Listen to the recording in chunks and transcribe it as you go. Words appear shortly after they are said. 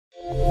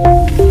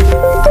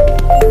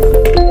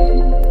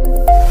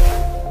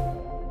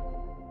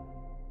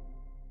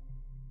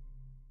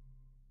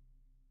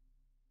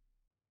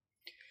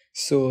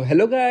So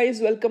hello guys,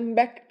 welcome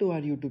back to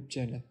our YouTube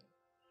channel.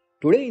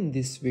 Today in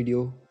this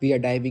video, we are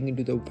diving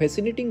into the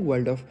fascinating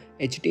world of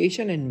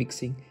agitation and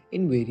mixing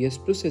in various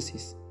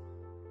processes.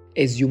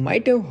 As you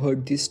might have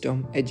heard this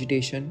term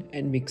agitation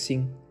and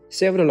mixing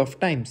several of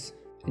times,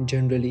 and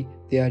generally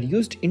they are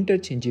used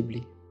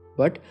interchangeably,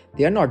 but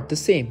they are not the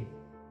same.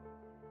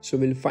 So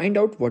we'll find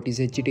out what is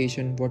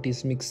agitation, what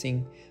is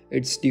mixing,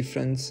 its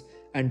difference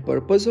and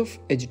purpose of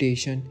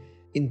agitation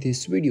in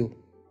this video.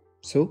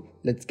 So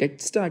let's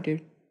get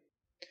started.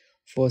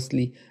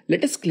 Firstly,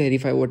 let us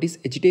clarify what is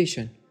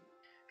agitation.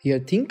 Here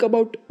think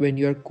about when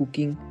you are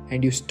cooking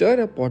and you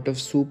stir a pot of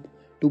soup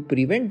to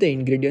prevent the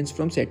ingredients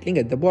from settling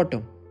at the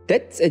bottom.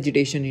 That's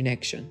agitation in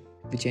action,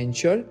 which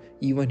ensure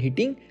even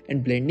heating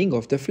and blending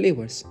of the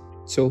flavors.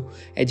 So,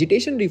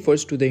 agitation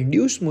refers to the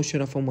induced motion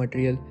of a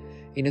material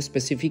in a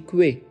specific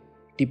way,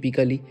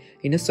 typically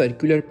in a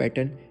circular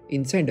pattern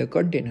inside a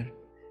container.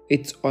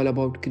 It's all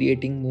about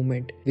creating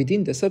movement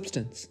within the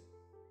substance.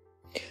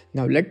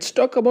 Now let's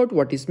talk about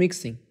what is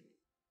mixing.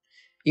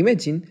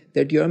 Imagine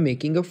that you are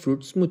making a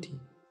fruit smoothie.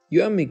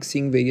 You are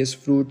mixing various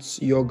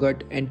fruits,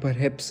 yogurt and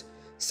perhaps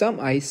some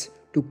ice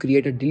to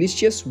create a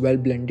delicious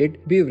well-blended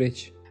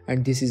beverage.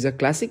 And this is a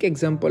classic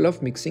example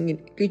of mixing in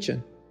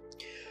kitchen.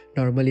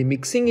 Normally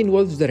mixing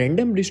involves the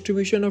random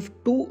distribution of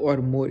two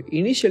or more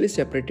initially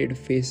separated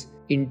phases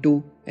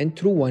into and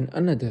through one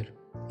another.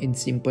 In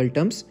simple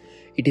terms,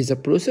 it is a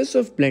process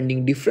of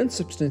blending different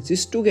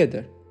substances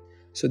together.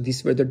 So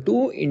these were the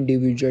two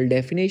individual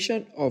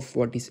definitions of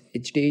what is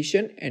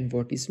agitation and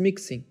what is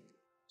mixing.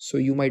 So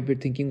you might be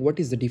thinking, what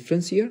is the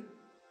difference here?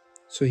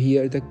 So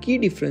here the key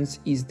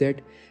difference is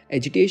that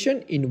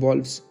agitation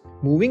involves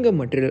moving a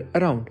material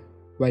around,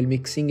 while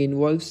mixing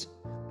involves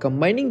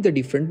combining the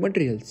different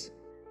materials.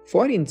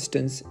 For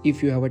instance,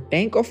 if you have a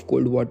tank of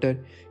cold water,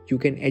 you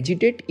can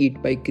agitate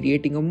it by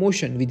creating a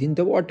motion within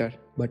the water,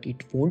 but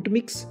it won't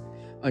mix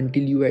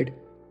until you add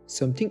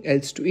something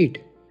else to it,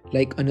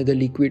 like another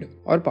liquid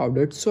or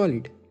powdered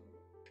solid.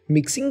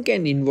 Mixing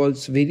can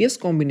involve various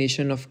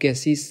combinations of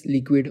gases,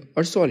 liquid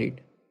or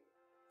solid.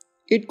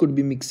 It could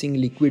be mixing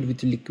liquid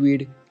with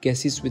liquid,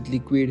 gases with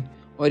liquid,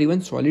 or even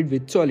solid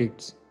with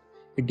solids.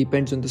 It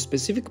depends on the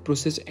specific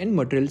process and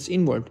materials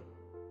involved.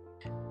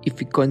 If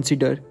we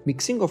consider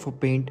mixing of a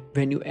paint,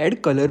 when you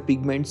add color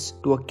pigments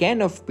to a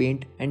can of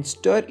paint and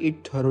stir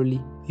it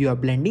thoroughly, you are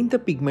blending the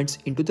pigments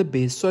into the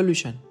base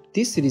solution.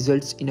 This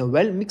results in a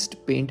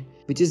well-mixed paint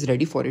which is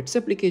ready for its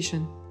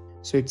application.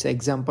 So it's an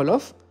example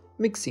of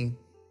mixing.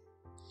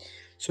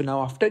 So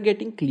now after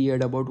getting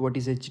cleared about what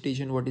is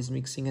agitation, what is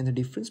mixing and the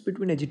difference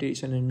between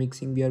agitation and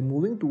mixing, we are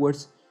moving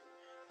towards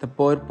the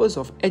purpose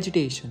of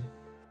agitation.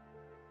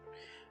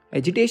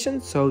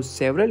 Agitation serves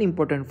several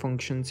important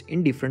functions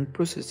in different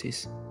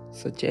processes,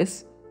 such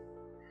as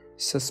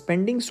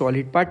suspending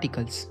solid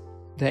particles.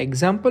 The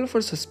example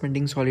for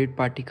suspending solid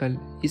particle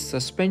is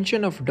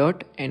suspension of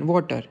dirt and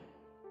water.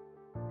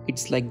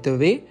 It's like the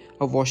way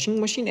a washing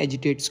machine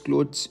agitates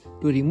clothes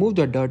to remove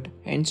the dirt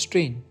and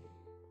stain.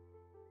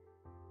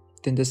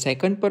 Then the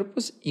second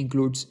purpose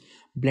includes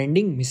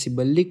blending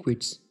miscible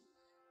liquids.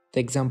 The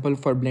example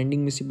for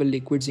blending miscible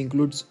liquids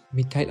includes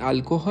methyl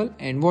alcohol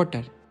and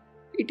water.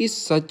 It is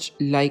such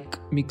like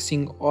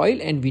mixing oil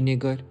and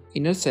vinegar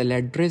in a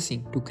salad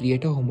dressing to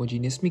create a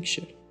homogeneous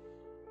mixture.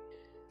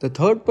 The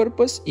third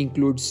purpose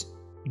includes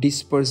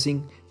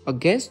dispersing a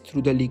gas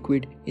through the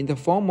liquid in the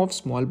form of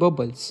small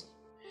bubbles.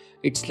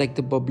 It's like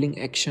the bubbling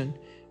action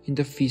in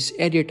the fish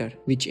aerator,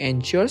 which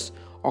ensures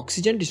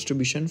oxygen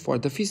distribution for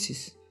the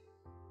fishes.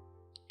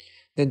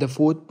 Then the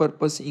fourth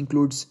purpose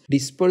includes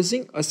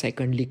dispersing a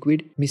second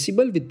liquid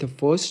miscible with the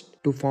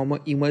first to form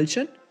an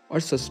emulsion or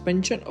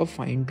suspension of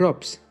fine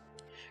drops.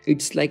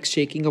 It's like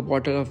shaking a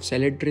bottle of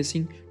salad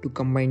dressing to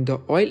combine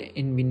the oil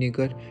and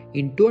vinegar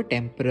into a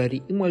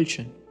temporary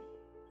emulsion.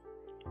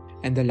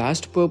 And the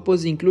last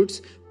purpose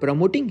includes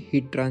promoting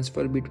heat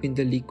transfer between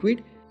the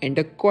liquid and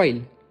a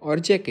coil or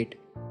jacket.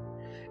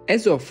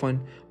 As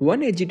often,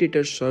 one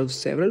agitator serves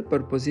several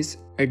purposes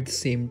at the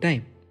same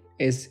time.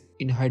 As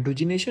in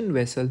hydrogenation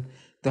vessel,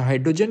 the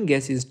hydrogen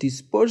gas is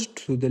dispersed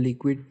through the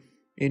liquid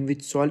in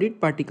which solid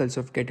particles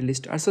of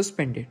catalyst are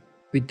suspended,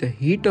 with the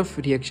heat of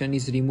reaction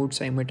is removed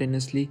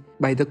simultaneously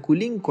by the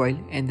cooling coil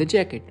and the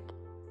jacket.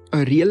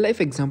 A real-life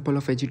example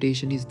of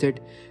agitation is that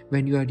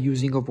when you are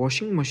using a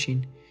washing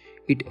machine,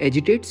 it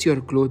agitates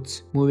your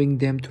clothes, moving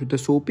them through the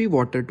soapy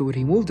water to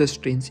remove the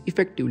stains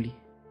effectively.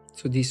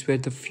 So these were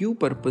the few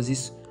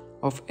purposes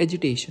of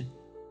agitation.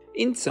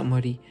 In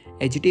summary,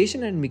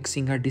 agitation and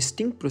mixing are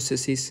distinct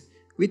processes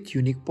with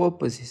unique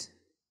purposes.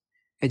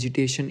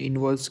 Agitation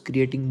involves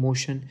creating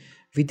motion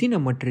within a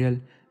material,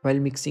 while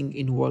mixing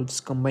involves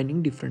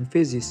combining different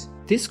phases.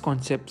 These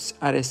concepts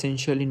are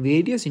essential in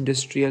various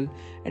industrial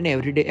and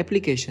everyday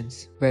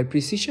applications, where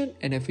precision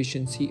and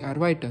efficiency are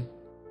vital.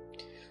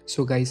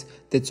 So guys,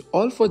 that's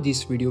all for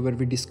this video where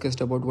we discussed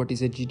about what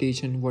is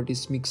agitation, what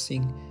is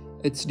mixing,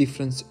 its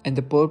difference and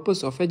the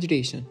purpose of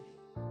agitation.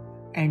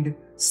 And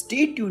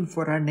stay tuned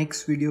for our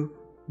next video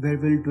where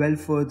we'll delve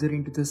further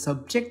into the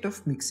subject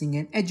of mixing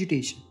and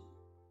agitation.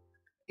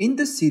 In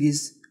this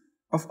series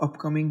of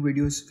upcoming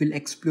videos, we'll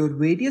explore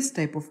various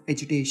types of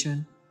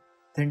agitation,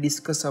 then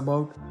discuss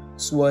about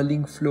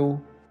swirling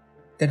flow,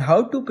 then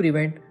how to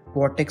prevent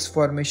vortex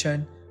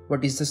formation,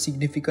 what is the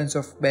significance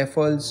of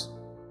baffles,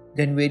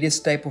 then various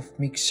types of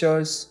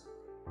mixtures,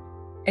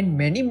 and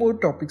many more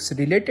topics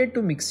related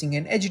to mixing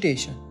and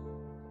agitation.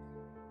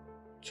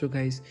 So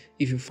guys,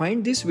 if you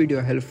find this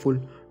video helpful,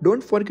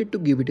 don't forget to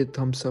give it a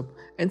thumbs up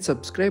and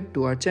subscribe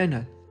to our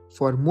channel.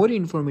 For more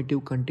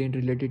informative content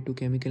related to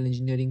chemical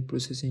engineering,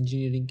 process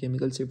engineering,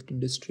 chemical safety,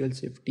 industrial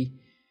safety,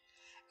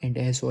 and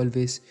as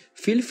always,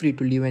 feel free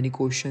to leave any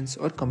questions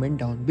or comment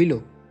down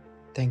below.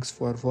 Thanks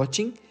for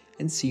watching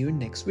and see you in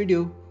next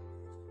video.